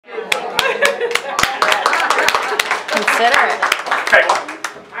consider it. Okay, well,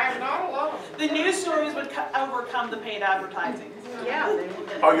 I am not alone. The news stories would overcome the paid advertising. Yeah.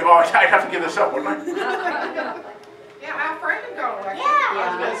 I'd have to give this up, wouldn't I? Yeah, Al Franken got elected.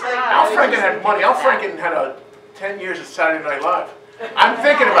 Al Franken had money. Al Franken had 10 years at Saturday Night Live. I'm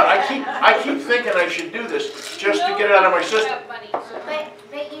thinking about it. I keep thinking I should do this just to get it out of my system.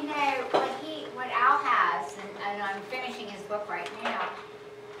 But you know, what Al has, and I'm finishing his book right now,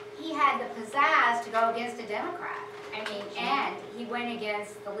 he had the pizzazz to go against a Democrat. I mean, and he went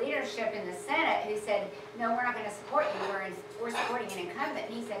against the leadership in the Senate who said, no, we're not going to support you, we're supporting an incumbent.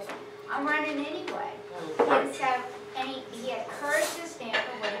 And he said, I'm running anyway. And so, and he had courage to stand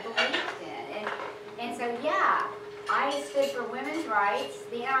for what he believed in. And so, yeah, I stood for women's rights.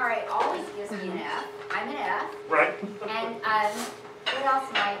 The NRA always gives me an F. I'm an F. Right. And what else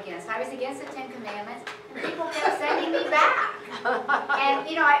am I against? I was against the Ten Commandments, and people kept sending me back. And,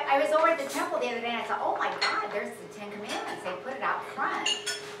 you know, I was over at the temple the other day, and I thought, oh my God, there's the Ten Commandments. They put it out front.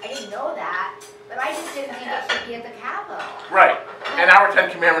 I didn't know that, but I just didn't think it should be at the Capitol. Right. And our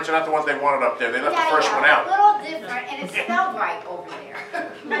 10 Commandments are not the ones they wanted up there. They left the first one out. A little different, and it's spelled right over there. But,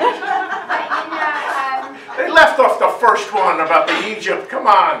 you know, They left off the first one about the Egypt. Come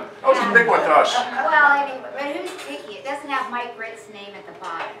on. That was a big one to us. well, I mean, but who's picky? It doesn't have Mike Britt's name at the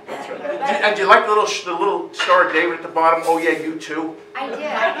bottom. That's right. And do you like the little Star of David at the bottom? Oh yeah, you too. I did.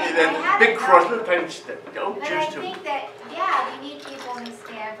 That big cross, little tiny step. Oh, But I Jews too. think that, yeah, we need people who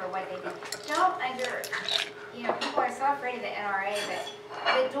stand for what they do. You know, people are so afraid of the NRA,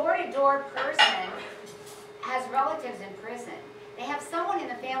 but the door-to-door person has relatives in prison. They have someone in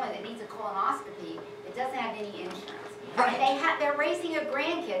the family that needs a colonoscopy that doesn't have any insurance. Right. And they're raising a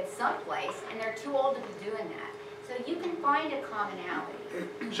grandkid someplace, and they're too old to be doing that. So you can find a commonality.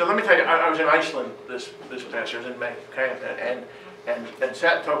 So let me tell you, I was in Iceland this past year, I was in May, okay, and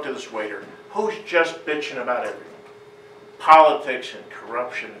sat and talked to this waiter who's just bitching about everything. Politics and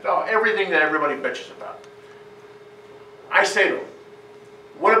corruption, everything that everybody bitches about. I say to him,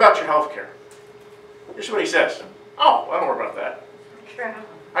 what about your health care? This is what he says. Oh, I don't worry about that.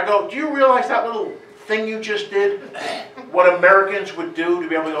 I go, do you realize that little thing you just did? What Americans would do to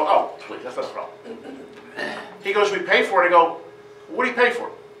be able to go, oh, please, that's not a problem. He goes, we pay for it. I go, what do you pay for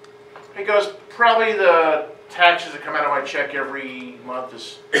it? He goes, probably the taxes that come out of my check every month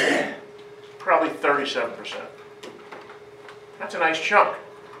is probably 37%. That's a nice chunk.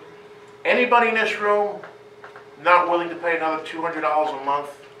 Anybody in this room not willing to pay another $200 a month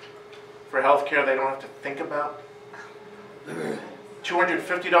for health care they don't have to think about?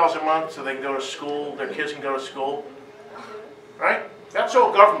 $250 a month so they can go to school, their kids can go to school. Right? That's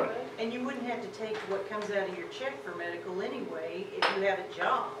all government. And you wouldn't have to take what comes out of your check for medical anyway if you have a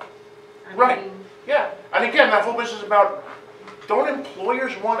job. I mean, yeah. And again, that whole business about, don't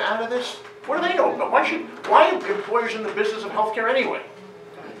employers want out of this? What do they know about? Why are employers in the business of healthcare anyway?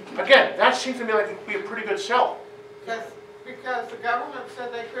 Again, that seems to me like it could be a pretty good sell. Because the government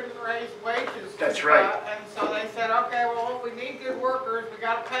said they couldn't raise wages. That's right. And so they said, okay, well, we need good workers, we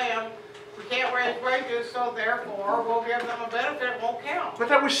got to pay them. We can't raise wages, so therefore we'll give them a benefit, it won't count. But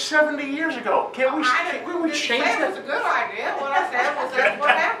that was 70 years ago. Can't we change that? It was a good idea. What I said was that's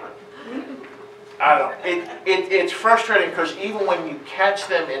what happened. I don't know. It's frustrating because even when you catch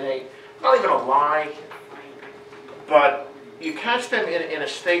them in a, not even a lie, but you catch them in a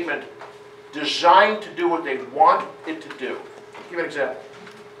statement designed to do what they want it to do. I'll give you an example.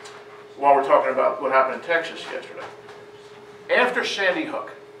 While we're talking about what happened in Texas yesterday. After Sandy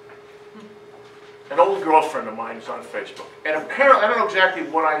Hook, an old girlfriend of mine is on Facebook. And apparently, I don't know exactly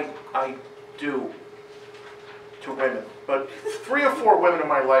what I do to women, but 3 or 4 women in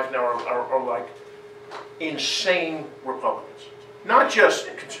my life now are like insane Republicans. Not just,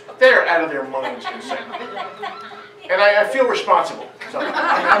 they're out of their minds insane. And I feel responsible. So,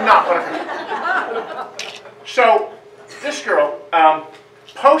 I'm not, but so this girl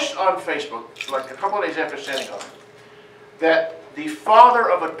posts on Facebook, like a couple of days after Sandy Hook, that the father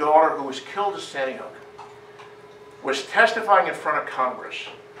of a daughter who was killed at Sandy Hook was testifying in front of Congress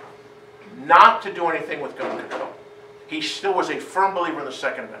not to do anything with gun control. He still was a firm believer in the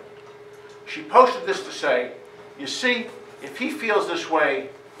Second Amendment. She posted this to say, you see, if he feels this way,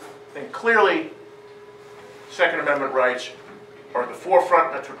 then clearly Second Amendment rights are at the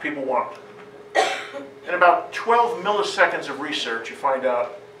forefront, that's what people want. In about 12 milliseconds of research, you find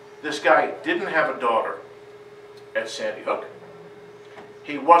out this guy didn't have a daughter at Sandy Hook.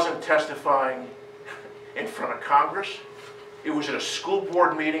 He wasn't testifying in front of Congress. It was at a school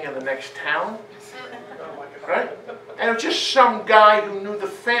board meeting in the next town. Right? And it was just some guy who knew the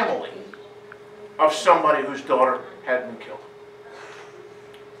family of somebody whose daughter had been killed.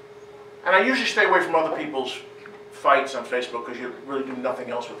 And I usually stay away from other people's fights on Facebook because you really do nothing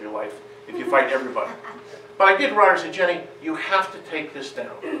else with your life if you fight everybody. But I did write her and say, Jenny, you have to take this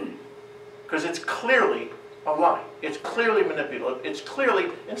down. Because it's clearly a lie. It's clearly manipulative. It's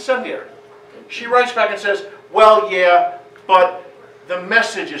clearly incendiary. She writes back and says, well, yeah, but the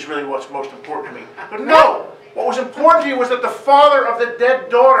message is really what's most important to me. But no, what was important to you was that the father of the dead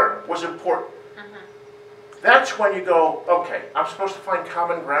daughter was important. That's when you go, okay, I'm supposed to find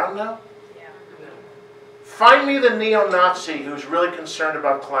common ground now? Yeah. Find me the neo-Nazi who's really concerned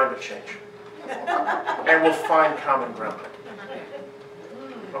about climate change. And we'll find common ground.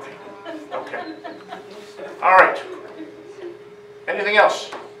 Okay. Okay. All right. Anything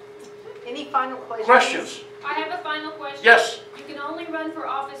else? Any final questions? Questions? I have a final question. Yes. You can only run for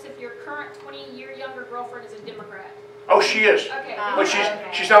office if your current 20-year younger girlfriend is a Democrat. Oh, she is. Okay. But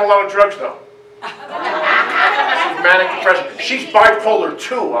she's done a lot of drugs, though. Manic depression. She's bipolar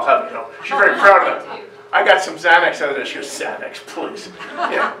too, I'll have you know. She's very proud of that. I got some Xanax out of this. She goes, Xanax, please.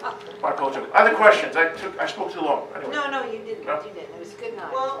 Yeah. Bipolar too. Other questions? I spoke too long. Anyway. No, you didn't. No? You didn't. It was a good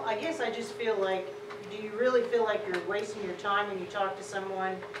night. Well, I guess I just feel like, do you really feel like you're wasting your time when you talk to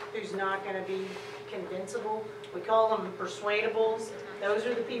someone who's not going to be convincible? We call them persuadables. Those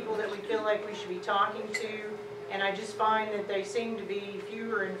are the people that we feel like we should be talking to. And I just find that they seem to be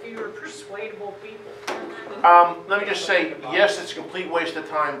fewer and fewer persuadable people. Let me just say, yes, it's a complete waste of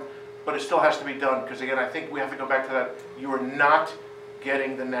time, but it still has to be done. Because again, I think we have to go back to that. You are not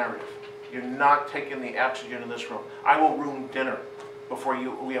getting the narrative. You're not taking the oxygen in this room. I will ruin dinner before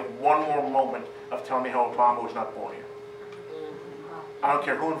we have one more moment of telling me how Obama was not born here. I don't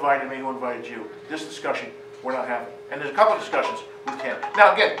care who invited me, who invited you. This discussion, we're not having. And there's a couple of discussions we can.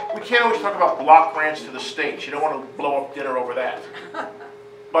 Now again, we can't always talk about block grants to the states. You don't want to blow up dinner over that.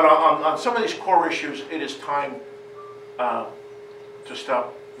 But on some of these core issues, it is time to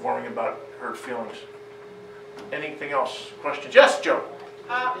stop worrying about hurt feelings. Anything else? Questions? Yes, Joe?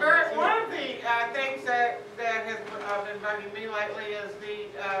 Barrett, one of the things that has been bugging me lately is the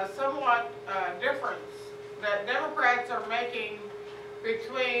somewhat difference that Democrats are making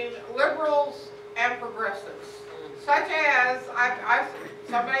between liberals and progressives. Such as,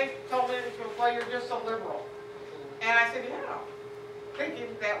 somebody told me, well, you're just a liberal. And I said, yeah, thinking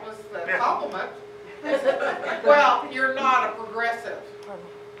that was the compliment. Well, you're not a progressive.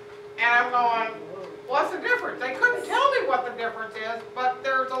 And I'm going, what's the difference? They couldn't tell me what the difference is, but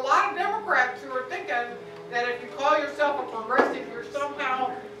there's a lot of Democrats who are thinking that if you call yourself a progressive, you're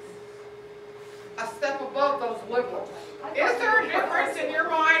somehow a step above those liberals. Is there a difference in your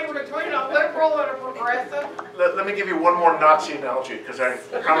mind between a liberal and a progressive? Let me give you one more Nazi analogy, because I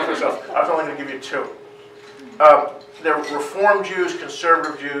promised myself I was only going to give you two. There are Reform Jews,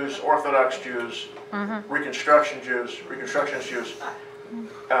 Conservative Jews, Orthodox Jews, Reconstructionist Jews.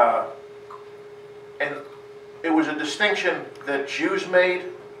 And it was a distinction that Jews made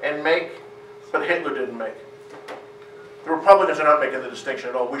and make, but Hitler didn't make. The Republicans are not making the distinction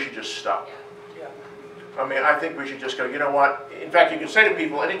at all. We should just stop. I mean, I think we should just go, you know what? In fact, you can say to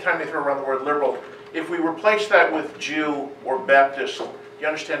people, anytime they throw around the word liberal, if we replace that with Jew or Baptist, do you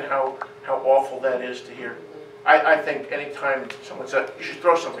understand how awful that is to hear? I think anytime someone says, you should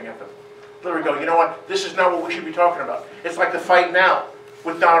throw something at them. Literally go, you know what? This is not what we should be talking about. It's like the fight now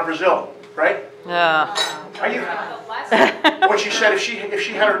with Donna Brazil, right? Yeah. Are you? When she said if she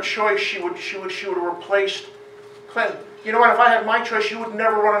had her choice, she would have replaced Clinton. You know what? If I had my choice, you would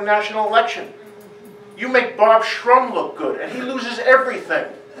never run a national election. You make Bob Shrum look good, and he loses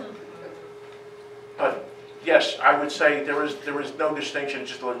everything. But yes, I would say there is no distinction.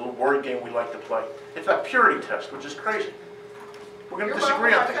 It's just a little word game we like to play. It's a purity test, which is crazy. We're going to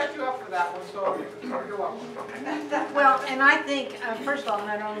disagree on things. I set you up for that one, so you're welcome. Okay. Well, and I think, first of all,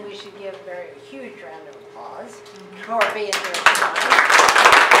 not only we should give Barry a huge round of applause for being here tonight.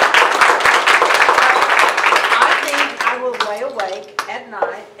 I think I will lay awake at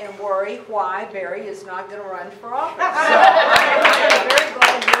night and worry why Barry is not going to run for office. So I'm very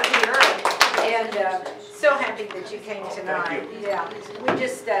glad you're here and so happy that you came tonight. Thank you. Yeah, we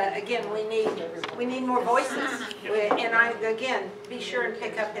just again we need more voices. And again, be sure and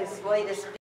pick up his latest